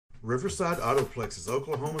Riverside Autoplex is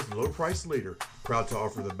Oklahoma's low-price leader, proud to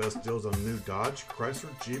offer the best deals on new Dodge, Chrysler,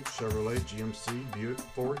 Jeep, Chevrolet, GMC, Buick,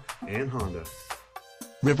 Ford, and Honda.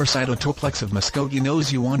 Riverside Autoplex of Muskogee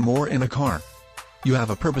knows you want more in a car. You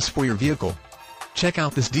have a purpose for your vehicle. Check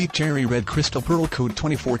out this deep cherry red crystal pearl coat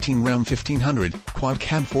 2014 Ram 1500 quad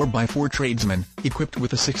cab 4x4 tradesman, equipped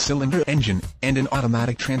with a 6-cylinder engine and an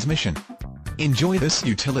automatic transmission. Enjoy this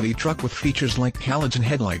utility truck with features like halogen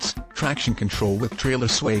headlights, traction control with trailer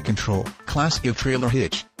sway control, Class A trailer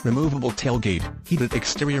hitch, removable tailgate, heated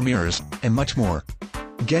exterior mirrors, and much more.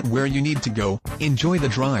 Get where you need to go, enjoy the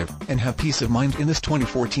drive, and have peace of mind in this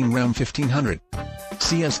 2014 Ram 1500.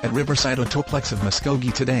 See us at Riverside Autoplex of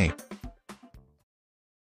Muskogee today.